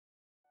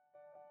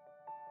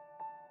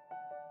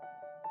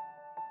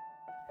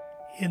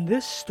In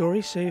this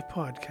Story Save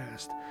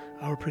podcast,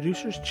 our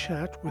producers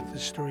chat with the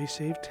Story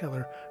Save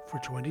teller for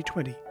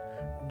 2020,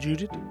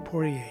 Judith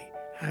Poirier,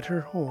 at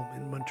her home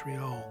in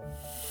Montreal.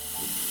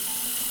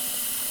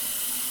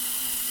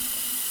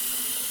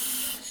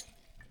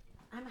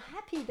 I'm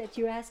happy that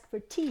you asked for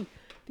tea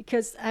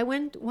because I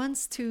went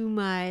once to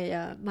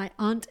my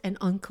aunt and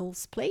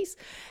uncle's place,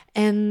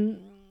 and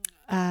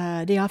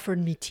they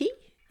offered me tea,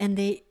 and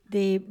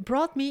they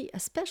brought me a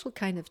special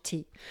kind of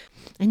tea,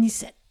 and he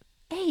said,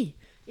 "Hey,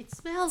 it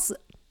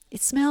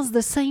smells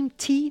the same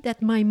tea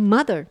that my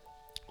mother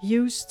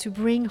used to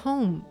bring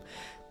home."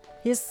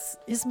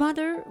 His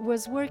mother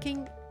was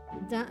working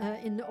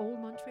in the old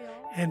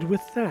Montreal. And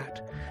with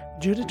that,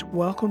 Judith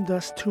welcomed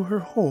us to her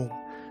home,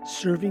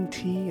 serving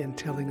tea and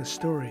telling a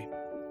story.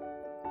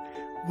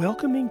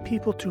 Welcoming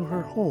people to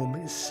her home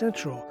is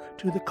central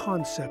to the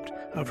concept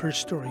of her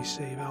Story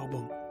Save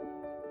album.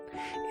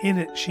 In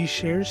it, she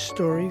shares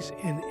stories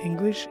in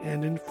English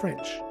and in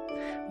French,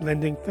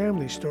 blending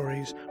family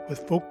stories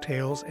with folk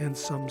tales and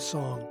some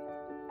song.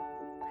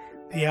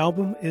 The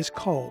album is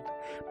called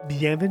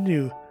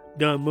Bienvenue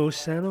dans mon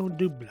salon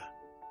double.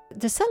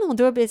 The salon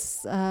double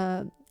is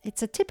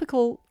it's a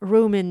typical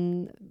room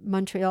in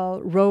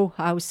Montreal, row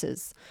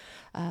houses,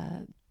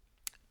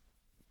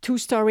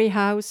 2-story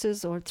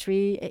houses or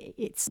 3.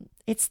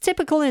 It's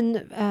typical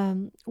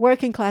in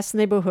working class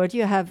neighborhood.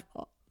 You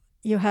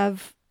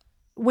have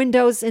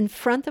windows in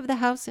front of the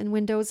house and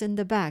windows in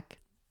the back.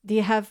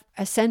 You have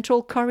a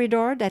central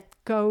corridor that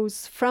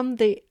goes from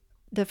the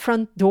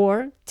front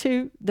door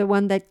to the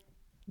one that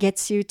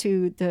gets you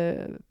to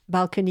the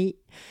balcony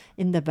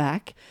in the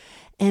back.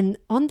 And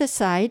on the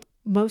side,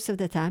 most of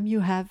the time,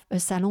 you have a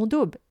salon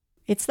double.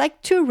 It's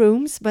like 2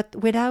 rooms, but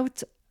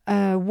without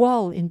a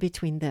wall in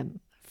between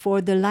them,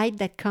 for the light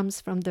that comes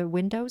from the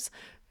windows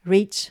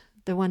reach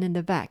the one in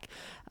the back.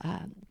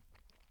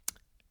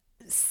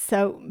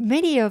 So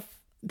many of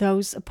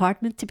those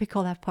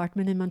typical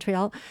apartment in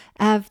Montreal,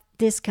 have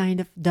this kind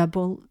of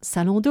double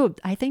salon double.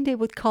 I think they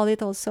would call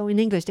it also, in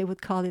English, they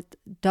would call it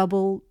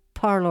double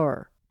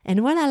parlor.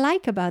 And what I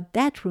like about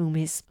that room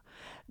is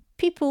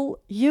people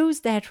use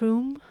that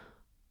room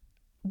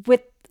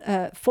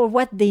for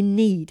what they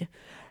need.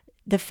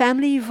 The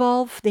family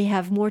evolve, they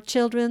have more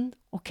children.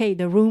 Okay,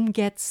 the room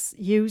gets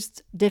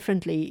used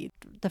differently.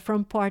 The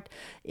front part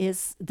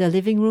is the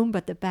living room,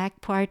 but the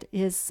back part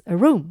is a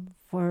room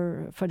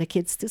for the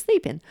kids to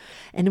sleep in.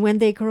 And when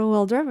they grow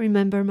older, I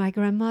remember my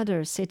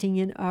grandmother sitting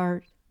in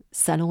our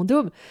salon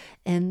double,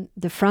 and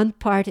the front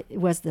part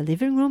was the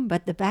living room,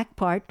 but the back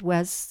part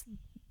was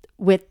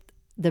with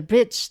the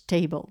bridge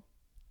table.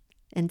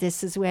 And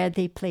this is where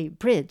they play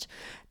bridge.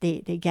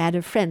 They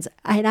gather friends.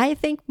 And I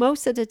think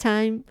most of the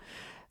time,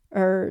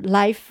 her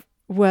life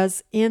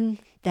was in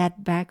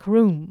that back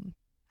room.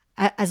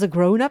 As a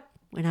grown-up,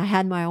 when I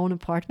had my own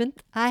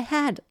apartment, I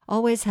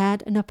always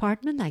had an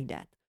apartment like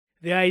that.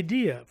 The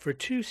idea for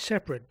 2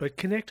 separate but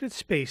connected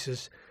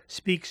spaces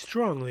speaks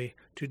strongly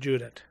to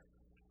Judith.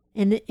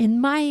 In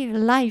my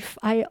life,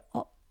 I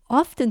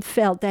often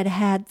felt that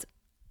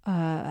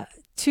I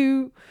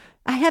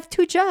have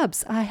 2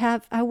 jobs.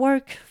 I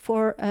work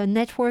for a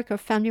network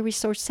of family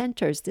resource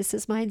centers. This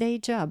is my day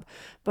job.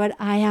 But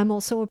I am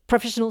also a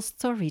professional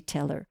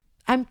storyteller.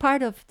 I'm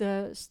part of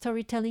the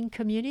storytelling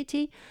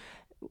community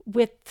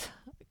with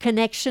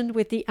connection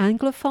with the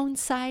Anglophone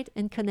side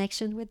and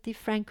connection with the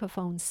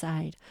Francophone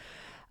side.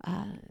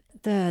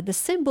 The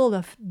symbol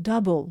of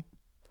double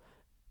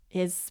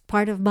is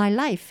part of my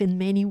life in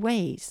many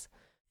ways.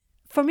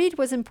 For me, it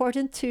was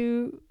important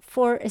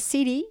for a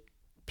CD,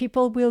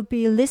 people will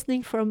be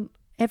listening from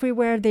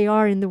everywhere they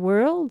are in the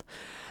world,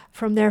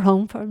 from their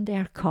home, from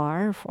their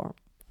car, from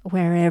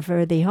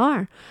wherever they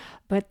are.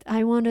 But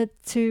I wanted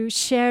to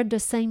share the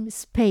same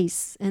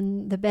space,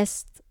 and the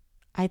best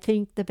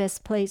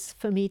place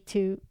for me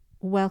to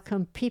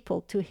welcome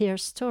people to hear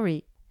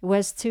story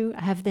was to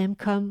have them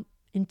come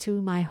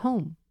into my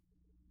home.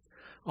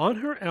 On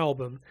her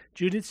album,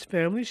 Judith's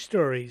family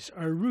stories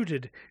are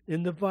rooted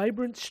in the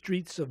vibrant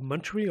streets of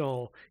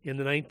Montreal in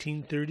the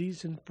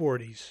 1930s and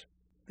 40s.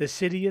 The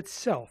city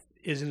itself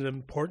is an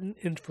important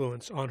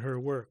influence on her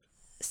work.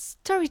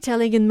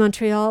 Storytelling in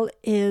Montreal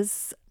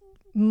is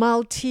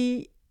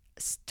multi-story,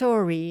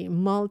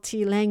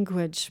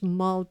 multi-language,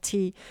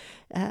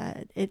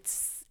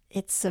 it's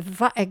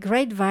a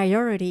great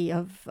variety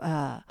of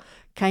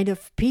kind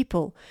of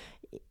people.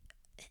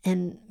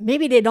 And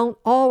maybe they don't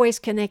always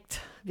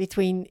connect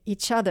between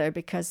each other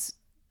because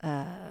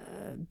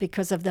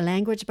of the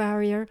language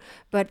barrier.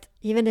 But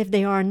even if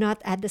they are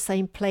not at the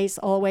same place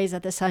always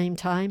at the same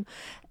time,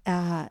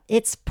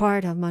 it's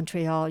part of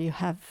Montreal.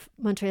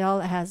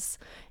 Montreal has,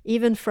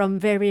 even from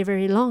very,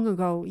 very long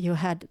ago, you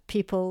had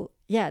people,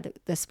 that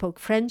spoke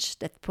French,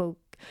 that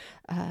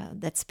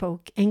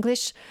spoke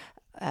English,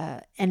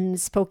 and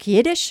spoke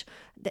Yiddish.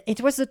 It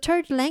was the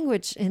 3rd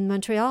language in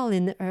Montreal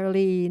in the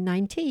early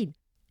 1900s.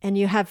 and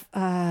you have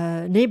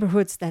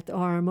neighborhoods that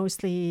are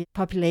mostly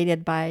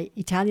populated by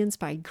Italians,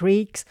 by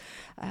Greeks.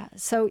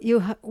 So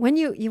when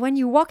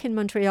you walk in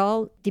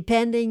Montreal,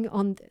 depending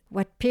on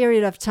what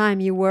period of time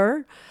you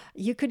were,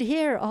 you could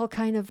hear all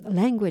kind of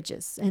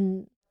languages.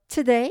 And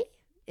today,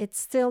 it's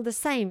still the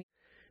same.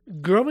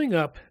 Growing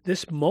up,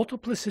 this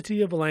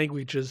multiplicity of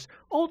languages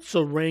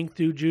also rang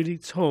through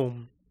Judith's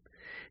home.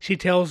 She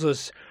tells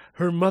us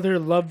her mother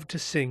loved to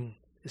sing,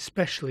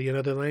 especially in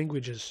other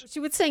languages.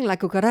 She would sing la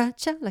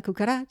cucaracha,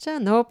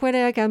 no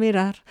puede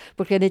caminar,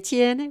 porque le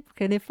tiene,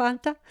 porque le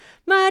falta,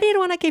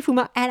 marihuana que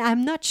fuma. And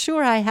I'm not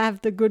sure I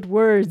have the good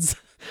words,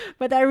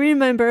 but I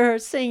remember her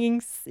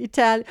singing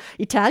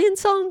Italian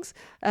songs,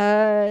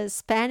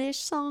 Spanish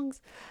songs.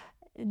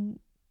 And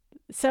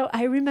so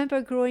I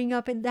remember growing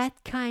up in that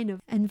kind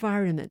of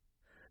environment.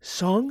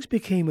 Songs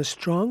became a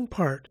strong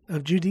part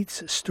of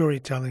Judith's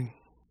storytelling.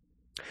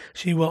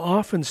 She will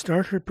often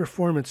start her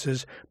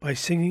performances by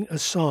singing a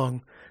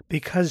song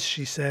because,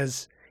 she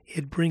says,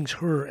 it brings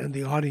her and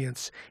the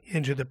audience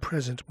into the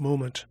present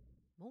moment.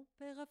 Mon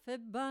père a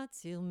fait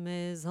bâtir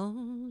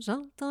maison,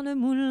 j'entends le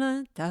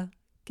moulin tac.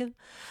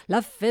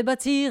 L'a fait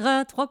bâtir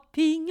à trois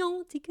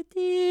pignons,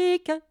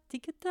 tic-tic,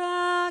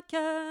 tic-tac.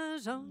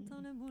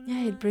 J'entends le moulin.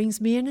 Yeah, it brings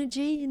me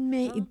energy.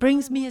 It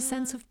brings me a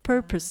sense of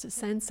purpose, a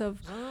sense of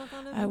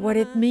what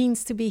it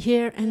means to be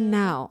here and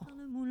now.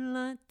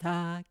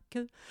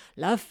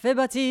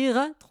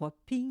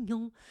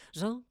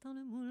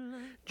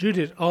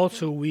 Judith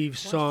also weaves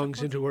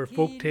songs into her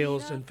folk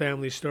tales and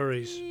family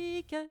stories.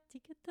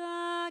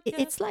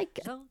 It's like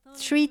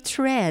three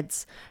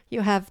threads.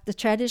 You have the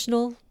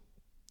traditional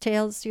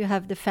tales, you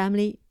have the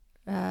family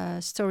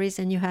stories,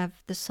 and you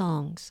have the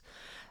songs.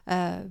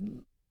 A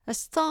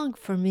song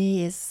for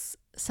me is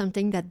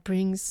something that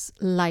brings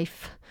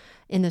life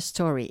in a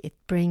story. It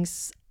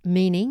brings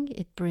meaning,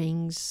 it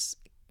brings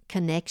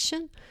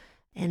connection,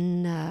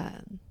 and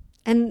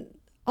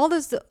all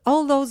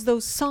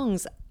those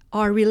songs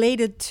are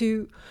related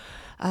to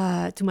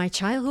my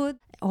childhood,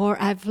 or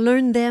I've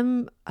learned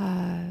them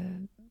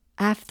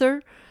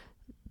after.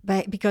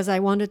 Because I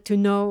wanted to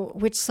know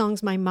which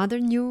songs my mother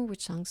knew,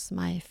 which songs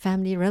my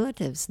family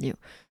relatives knew.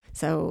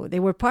 So they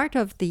were part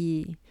of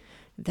the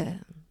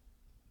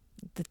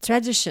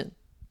tradition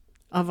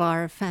of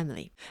our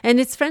family. And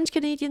it's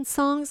French-Canadian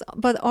songs,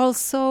 but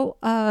also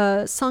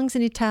songs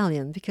in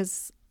Italian,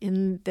 because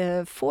in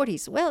the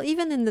 40s, well,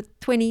 even in the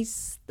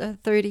 20s,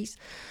 30s,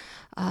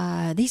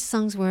 these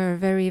songs were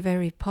very,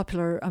 very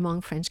popular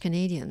among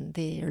French-Canadian.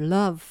 They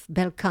love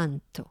bel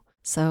canto.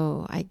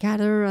 So I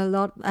gather a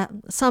lot,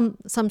 some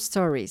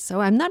stories.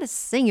 So I'm not a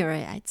singer.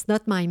 It's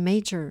not my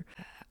major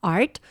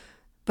art,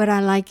 but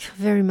I like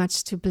very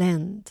much to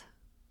blend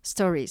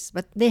stories.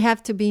 But they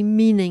have to be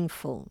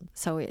meaningful.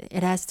 So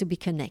it has to be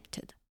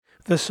connected.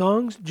 The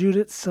songs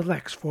Judith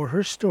selects for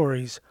her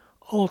stories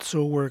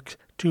also work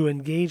to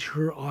engage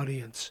her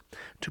audience,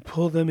 to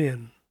pull them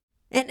in.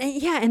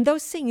 And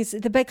those things,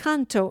 the bel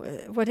canto,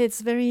 what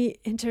is very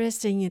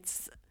interesting,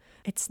 it's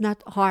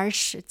not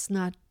harsh, it's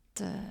not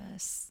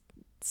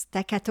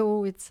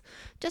staccato, it's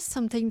just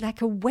something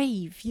like a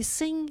wave. You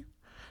sing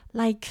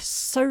like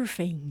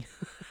surfing,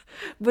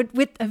 but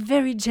with a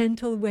very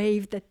gentle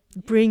wave that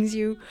brings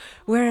you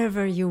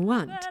wherever you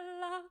want.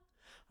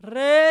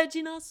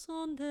 Regina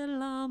son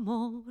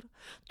dell'amor,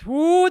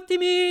 tutti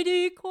mi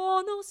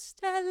dicono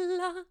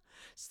stella.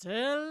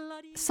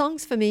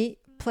 Songs for me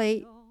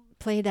play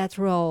that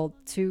role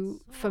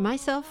for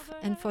myself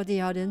and for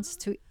the audience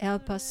to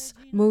help us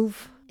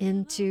move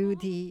into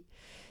the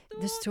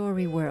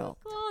story world.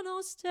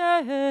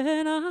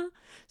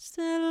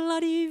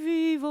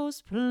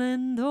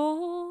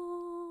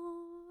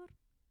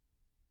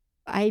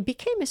 I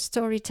became a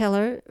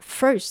storyteller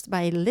first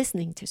by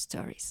listening to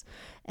stories,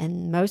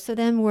 and most of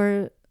them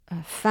were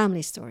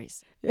family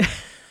stories.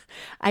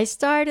 I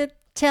started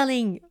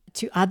telling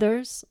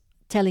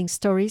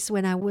stories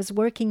when I was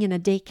working in a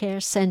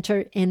daycare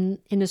center in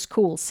a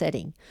school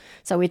setting.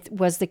 So it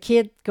was the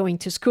kid going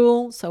to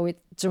school,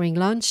 during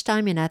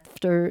lunchtime and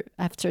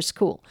after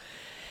school.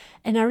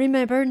 And I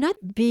remember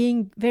not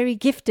being very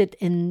gifted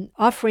in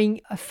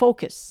offering a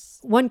focus.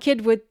 One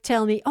kid would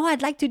tell me, oh,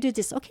 I'd like to do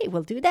this. Okay,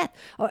 we'll do that.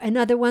 Or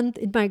another one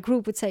in my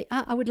group would say,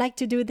 I would like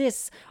to do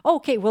this.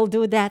 Okay, we'll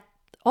do that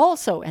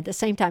also at the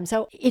same time.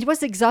 So it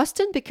was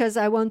exhausting because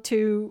I want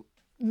to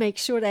make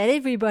sure that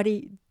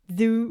everybody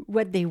do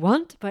what they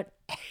want, but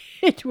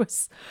it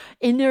was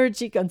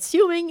energy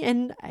consuming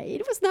and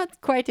it was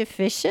not quite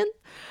efficient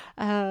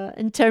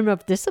in terms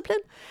of discipline.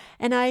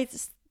 And I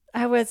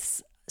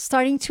was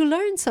starting to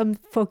learn some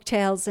folk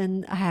tales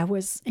and I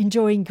was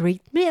enjoying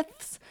Greek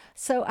myths.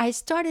 So I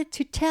started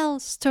to tell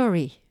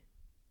story.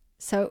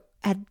 So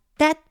at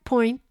that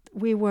point,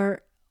 we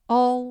were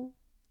all,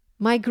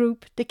 my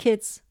group, the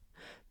kids,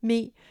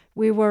 me,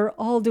 we were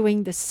all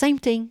doing the same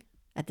thing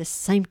at the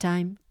same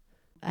time,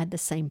 at the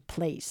same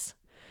place.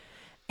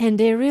 And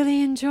they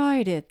really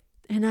enjoyed it.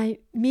 And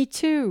me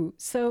too.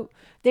 So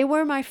they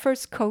were my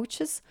first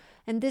coaches.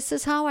 And this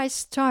is how I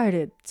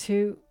started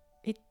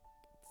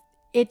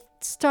it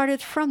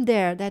started from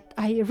there that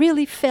I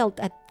really felt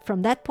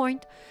from that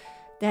point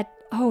that,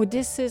 oh,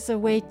 this is a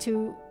way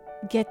to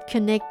get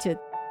connected.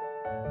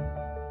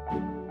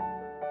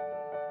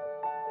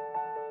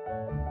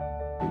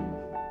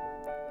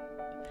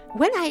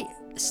 When I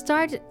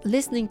started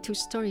listening to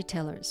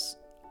storytellers,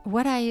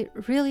 what I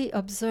really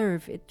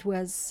observed, it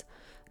was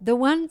the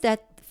one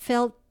that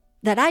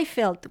I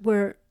felt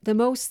were the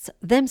most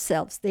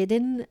themselves. They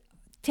didn't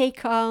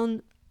take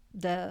on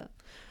the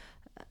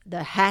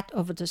hat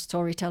of the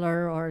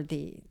storyteller, or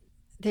they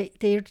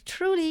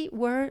truly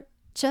were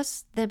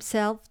just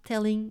themselves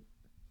telling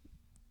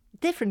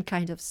different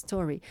kind of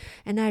story.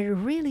 And I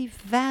really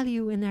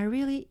value and I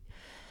really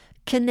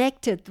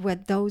connected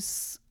with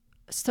those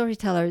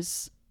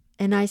storytellers.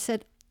 And I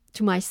said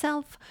to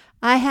myself,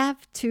 I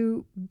have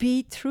to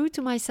be true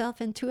to myself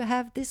and to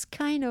have this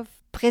kind of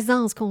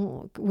présence,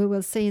 we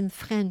will say in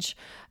French,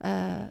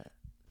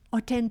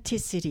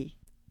 authenticity.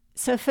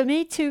 So for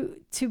me to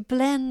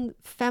blend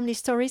family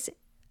stories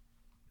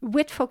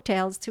with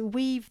folktales, to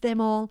weave them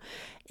all,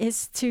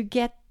 is to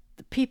get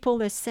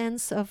people a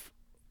sense of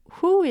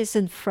who is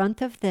in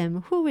front of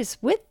them, who is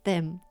with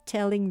them,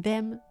 telling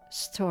them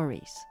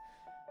stories.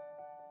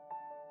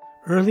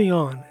 Early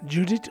on,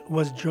 Judith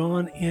was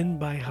drawn in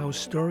by how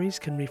stories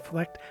can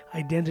reflect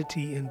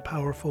identity in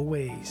powerful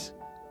ways.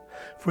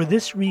 For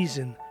this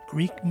reason,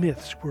 Greek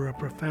myths were a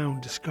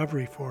profound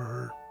discovery for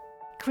her.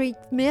 Greek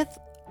myth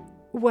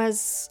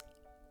was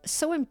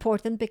so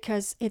important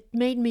because it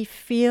made me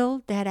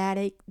feel that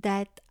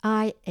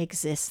I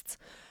exist.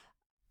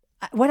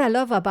 What I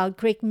love about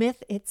Greek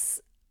myth, it's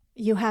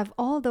you have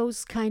all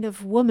those kind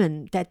of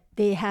women that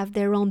they have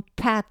their own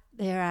path,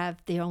 they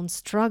have their own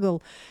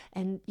struggle,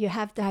 and you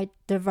have that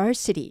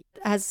diversity.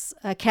 As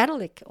a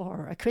Catholic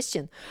or a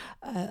Christian,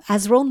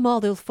 as role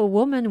model for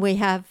women, we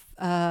have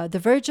the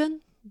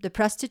virgin, the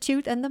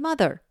prostitute, and the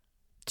mother.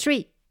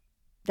 3.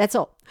 That's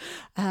all.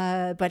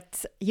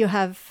 But you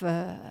have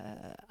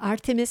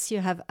Artemis,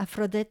 you have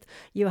Aphrodite,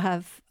 you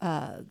have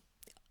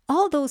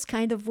all those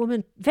kind of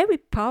women, very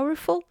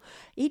powerful,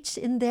 each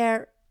in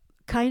their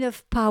kind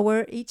of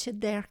power, each in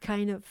their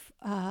kind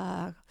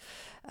of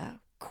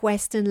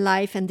quest in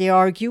life, and they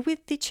argue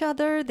with each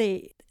other.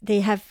 They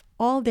have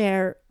all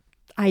their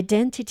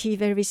identity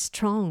very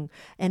strong.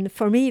 And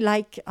for me,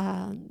 like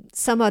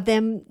some of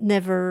them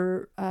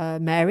never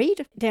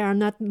married. They are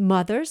not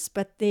mothers,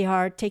 but they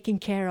are taking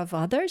care of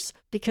others.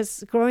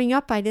 Because growing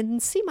up, I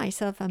didn't see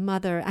myself a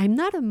mother. I'm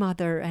not a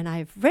mother, and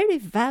I very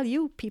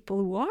value people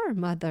who are a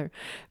mother.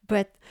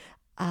 But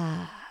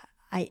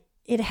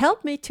it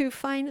helped me to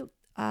find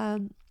a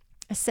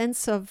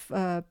sense of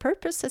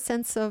purpose, a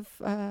sense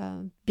of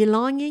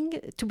belonging,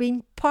 to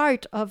being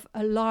part of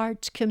a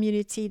large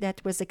community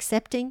that was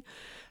accepting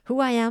who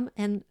I am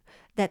and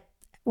that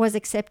was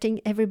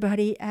accepting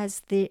everybody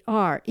as they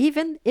are,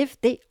 even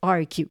if they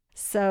argue.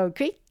 So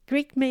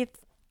Greek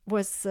myth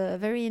was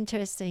very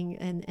interesting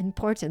and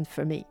important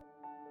for me.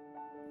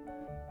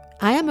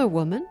 I am a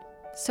woman,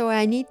 so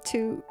I need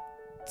to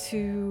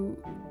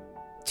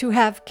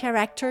have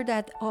character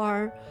that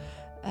are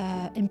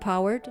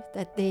empowered,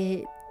 that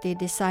they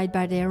decide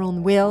by their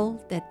own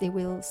will, that they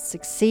will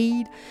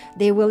succeed,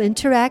 they will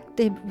interact,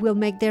 they will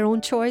make their own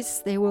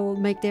choice, they will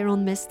make their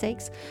own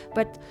mistakes.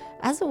 But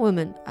as a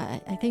woman,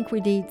 I think we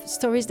need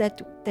stories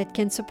that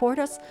can support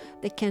us,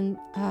 that can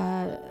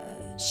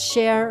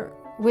share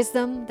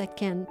wisdom, that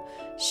can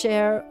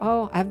share,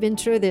 oh, I've been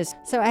through this.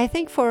 So I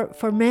think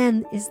for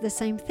men is the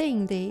same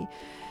thing.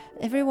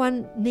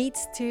 Everyone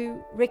needs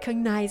to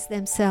recognize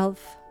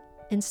themselves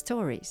in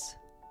stories.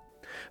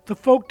 The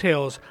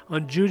folktales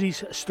on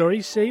Judy's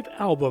Story Save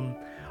album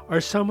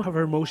are some of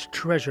her most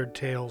treasured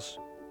tales.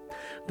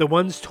 The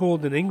ones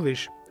told in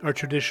English are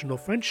traditional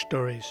French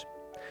stories,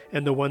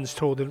 and the ones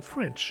told in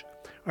French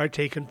are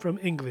taken from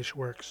English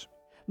works.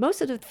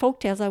 Most of the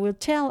folktales I will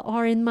tell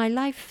are in my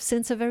life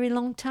since a very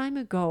long time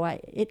ago.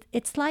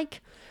 It's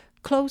like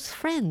close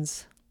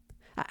friends.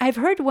 I've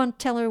heard one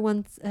teller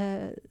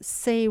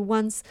say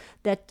once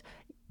that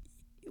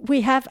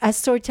we have, as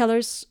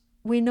storytellers,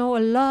 we know a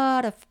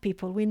lot of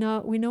people. We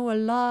know a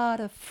lot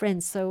of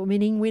friends. So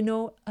meaning we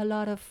know a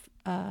lot of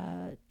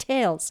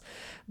tales,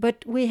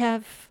 but we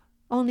have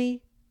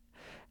only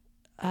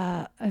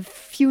a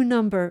few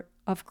number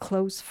of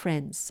close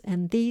friends.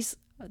 And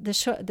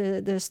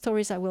the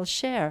stories I will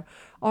share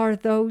are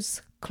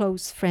those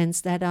close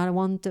friends that I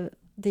want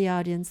the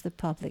audience, the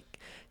public,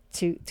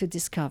 to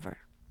discover.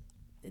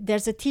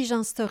 There's a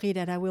Tijan story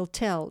that I will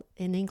tell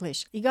in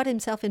English. He got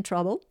himself in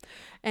trouble,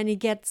 and he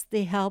gets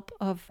the help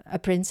of a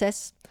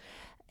princess.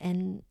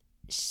 And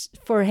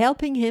for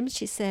helping him,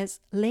 she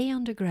says, lay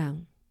on the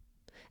ground.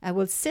 I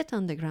will sit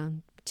on the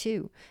ground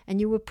too,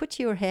 and you will put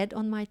your head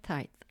on my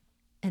thigh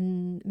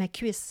and ma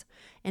cuisse,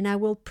 and I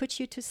will put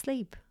you to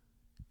sleep.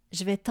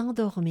 Je vais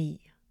t'endormir.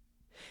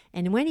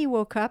 And when he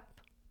woke up,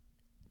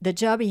 the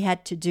job he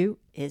had to do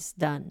is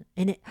done.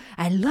 And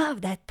I love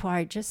that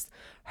part, just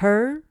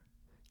her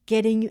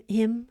getting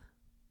him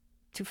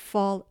to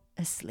fall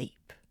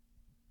asleep.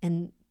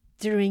 And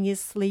during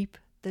his sleep,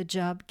 the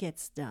job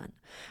gets done.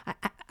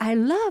 I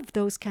love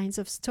those kinds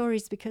of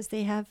stories because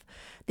they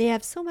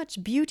have so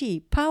much beauty,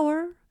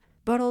 power,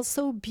 but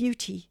also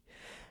beauty.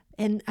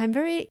 And I'm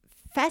very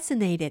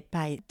fascinated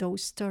by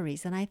those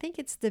stories. And I think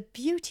it's the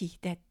beauty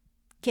that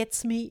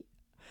gets me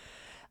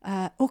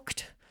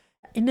hooked.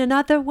 In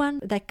another one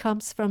that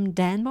comes from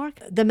Denmark,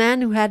 the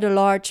man who had a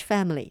large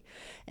family,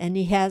 and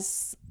he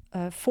has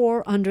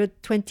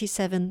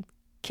 427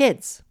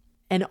 kids,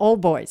 and all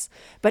boys.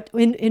 But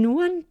in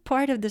one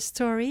part of the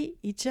story,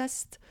 he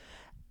just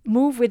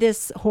moved with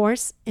his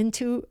horse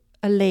into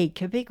a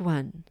lake, a big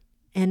one.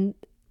 And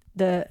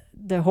the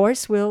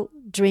horse will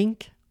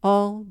drink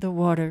all the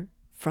water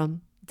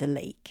from the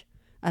lake.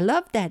 I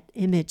love that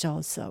image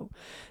also.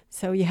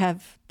 So you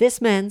have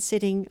this man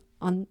sitting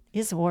on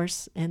his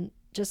horse and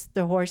just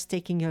the horse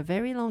taking a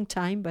very long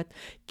time, but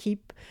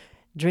keep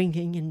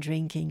drinking and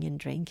drinking and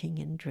drinking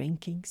and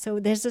drinking. So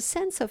there's a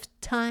sense of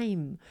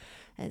time,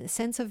 a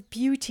sense of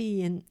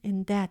beauty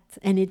in that.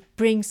 And it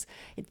brings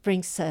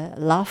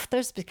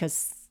laughter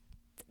because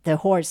the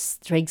horse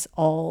drinks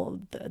all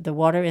the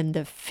water and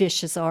the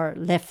fishes are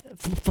left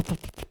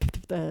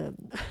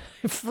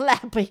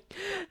flapping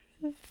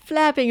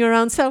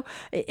around. So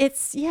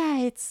it's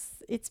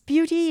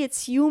beauty,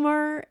 it's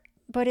humor,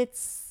 but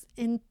it's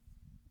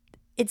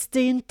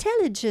the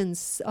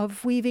intelligence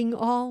of weaving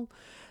all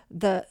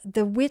the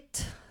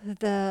wit,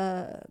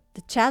 the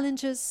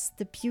challenges,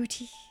 the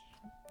beauty.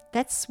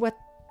 That's what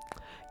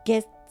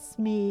gets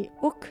me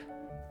hooked.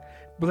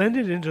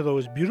 Blended into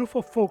those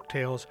beautiful folk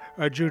tales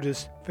are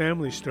Judith's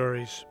family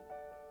stories.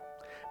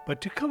 But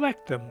to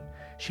collect them,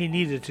 she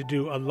needed to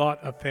do a lot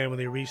of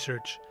family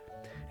research,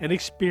 an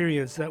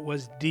experience that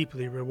was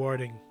deeply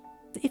rewarding.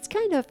 It's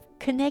kind of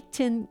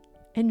connecting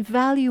and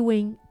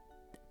valuing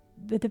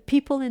the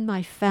people in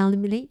my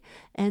family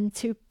and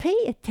to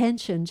pay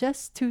attention,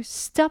 just to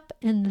stop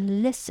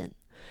and listen.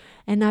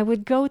 And I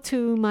would go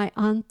to my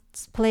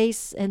aunt's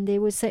place and they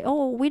would say,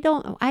 "Oh,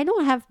 I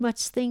don't have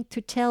much thing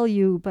to tell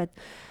you, but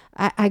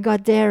I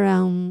got there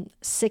around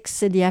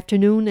 6 in the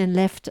afternoon and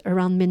left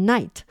around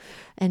midnight."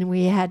 And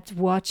we had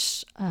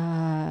watched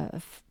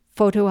a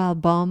photo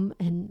album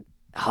and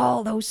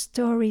all those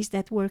stories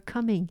that were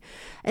coming.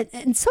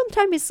 And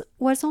sometimes it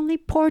was only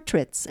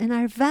portraits. And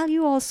I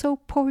value also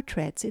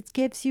portraits. It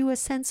gives you a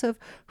sense of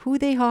who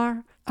they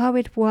are, how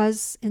it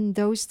was in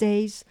those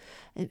days,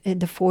 in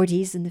the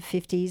 40s and the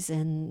 50s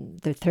and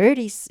the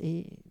 30s.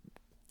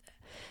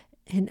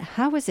 And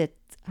how was it?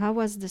 How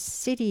was the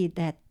city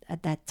that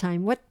at that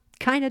time? What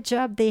kind of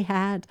job they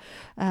had?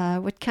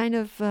 What kind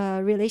of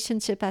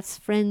relationship as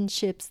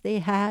friendships they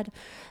had?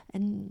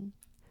 And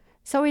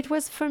so it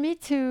was for me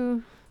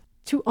to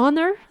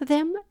honor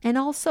them, and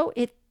also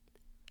it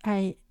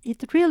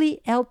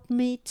really helped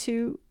me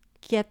to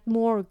get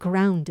more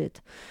grounded,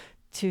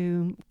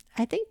 to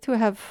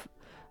have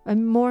a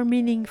more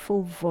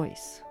meaningful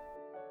voice.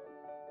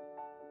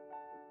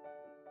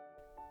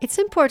 It's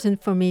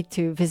important for me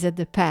to visit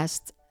the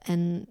past,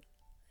 and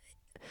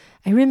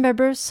I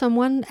remember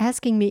someone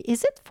asking me,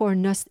 is it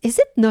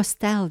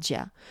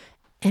nostalgia?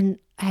 And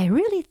I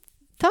really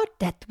thought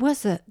that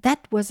was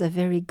a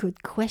very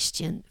good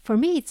question. For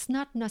me, it's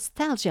not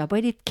nostalgia,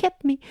 but it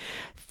kept me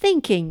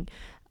thinking.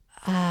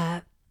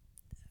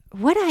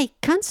 What I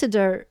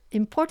consider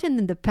important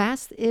in the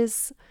past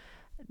is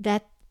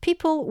that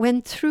people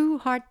went through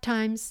hard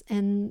times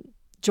and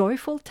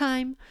joyful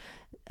time.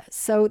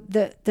 So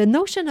the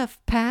notion of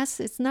past,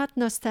 it's not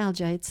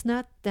nostalgia. It's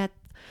not that,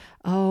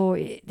 oh,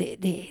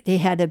 they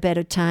had a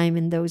better time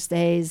in those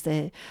days.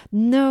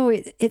 No,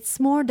 it's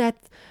more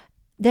that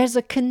there's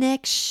a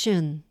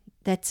connection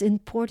that's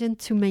important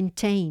to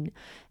maintain,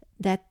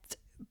 that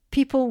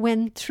people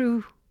went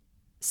through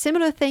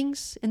similar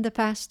things in the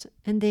past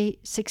and they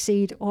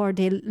succeed, or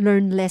they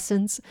learned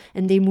lessons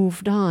and they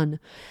moved on.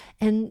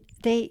 And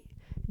they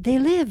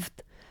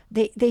lived,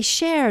 they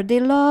shared, they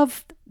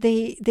loved,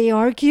 they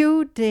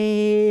argued,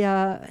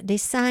 they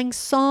sang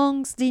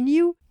songs, they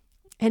knew.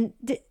 And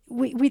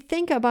we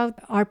think about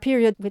our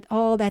period with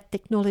all that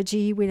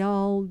technology, with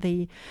all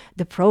the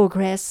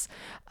progress,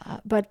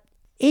 but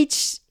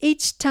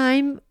each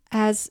time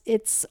has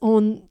its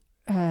own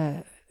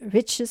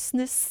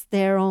richness,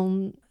 their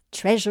own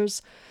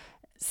treasures.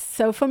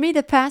 So for me,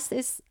 the past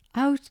is,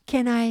 how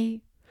can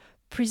I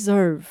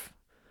preserve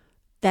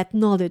that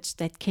knowledge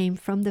that came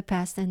from the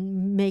past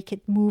and make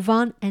it move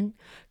on and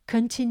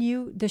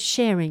continue the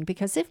sharing?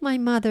 Because if my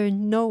mother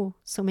knows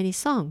so many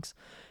songs,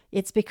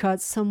 it's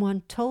because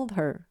someone told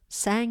her,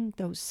 sang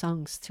those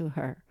songs to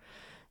her.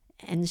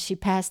 And she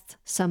passed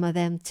some of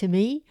them to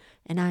me,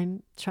 and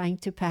I'm trying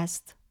to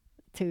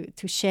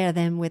to share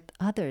them with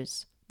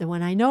others, the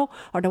one I know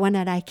or the one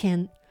that I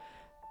can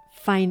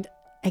find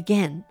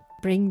again,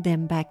 bring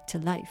them back to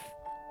life.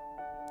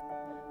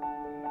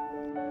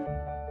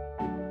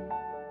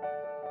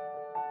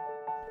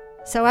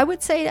 So I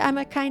would say I'm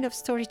a kind of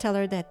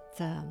storyteller that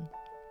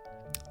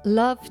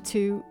love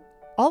to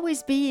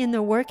always be in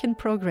a work in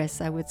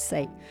progress, I would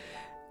say.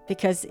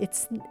 because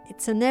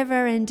it's a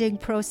never-ending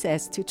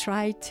process to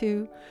try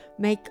to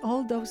make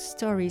all those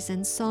stories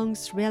and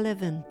songs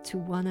relevant to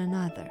one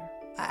another.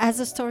 As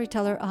a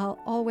storyteller, I'll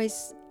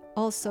always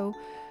also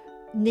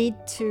need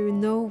to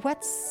know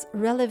what's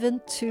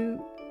relevant to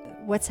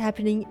what's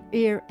happening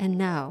here and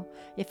now.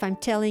 If I'm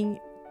telling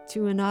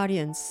to an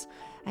audience,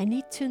 I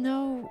need to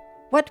know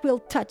what will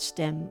touch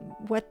them,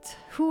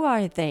 who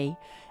are they,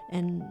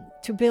 and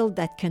to build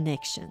that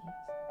connection.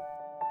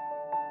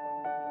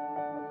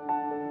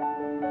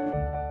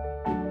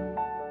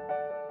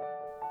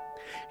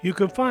 You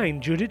can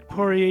find Judith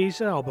Poirier's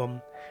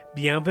album,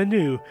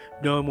 Bienvenue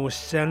dans mon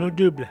salon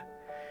double,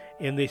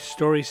 in the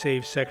Story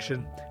Save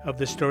section of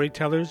the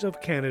Storytellers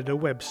of Canada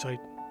website.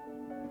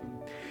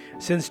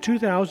 Since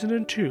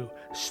 2002,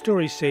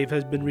 Story Save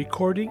has been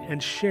recording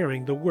and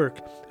sharing the work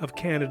of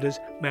Canada's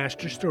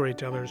master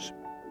storytellers.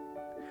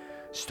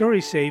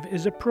 Story Save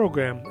is a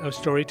program of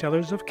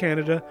Storytellers of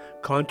Canada,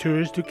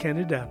 Contours du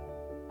Canada.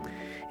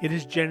 It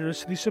is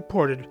generously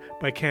supported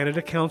by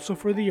Canada Council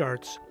for the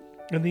Arts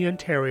and the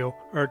Ontario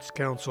Arts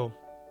Council.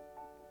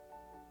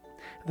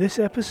 This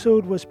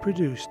episode was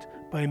produced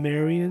by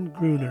Marion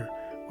Gruner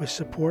with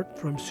support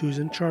from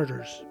Susan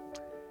Charters.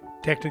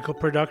 Technical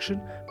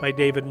production by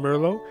David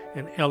Merlo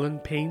and Ellen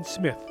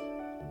Payne-Smith.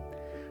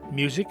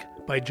 Music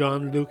by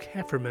John Luke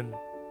Hefferman.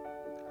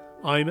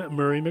 I'm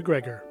Murray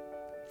McGregor.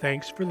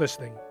 Thanks for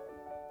listening.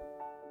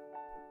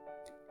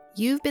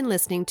 You've been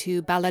listening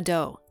to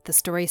Balado, the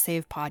Story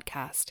Save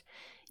podcast.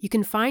 You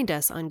can find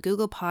us on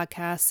Google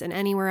Podcasts and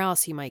anywhere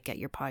else you might get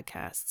your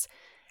podcasts.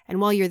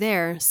 And while you're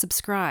there,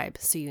 subscribe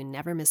so you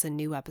never miss a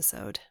new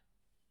episode.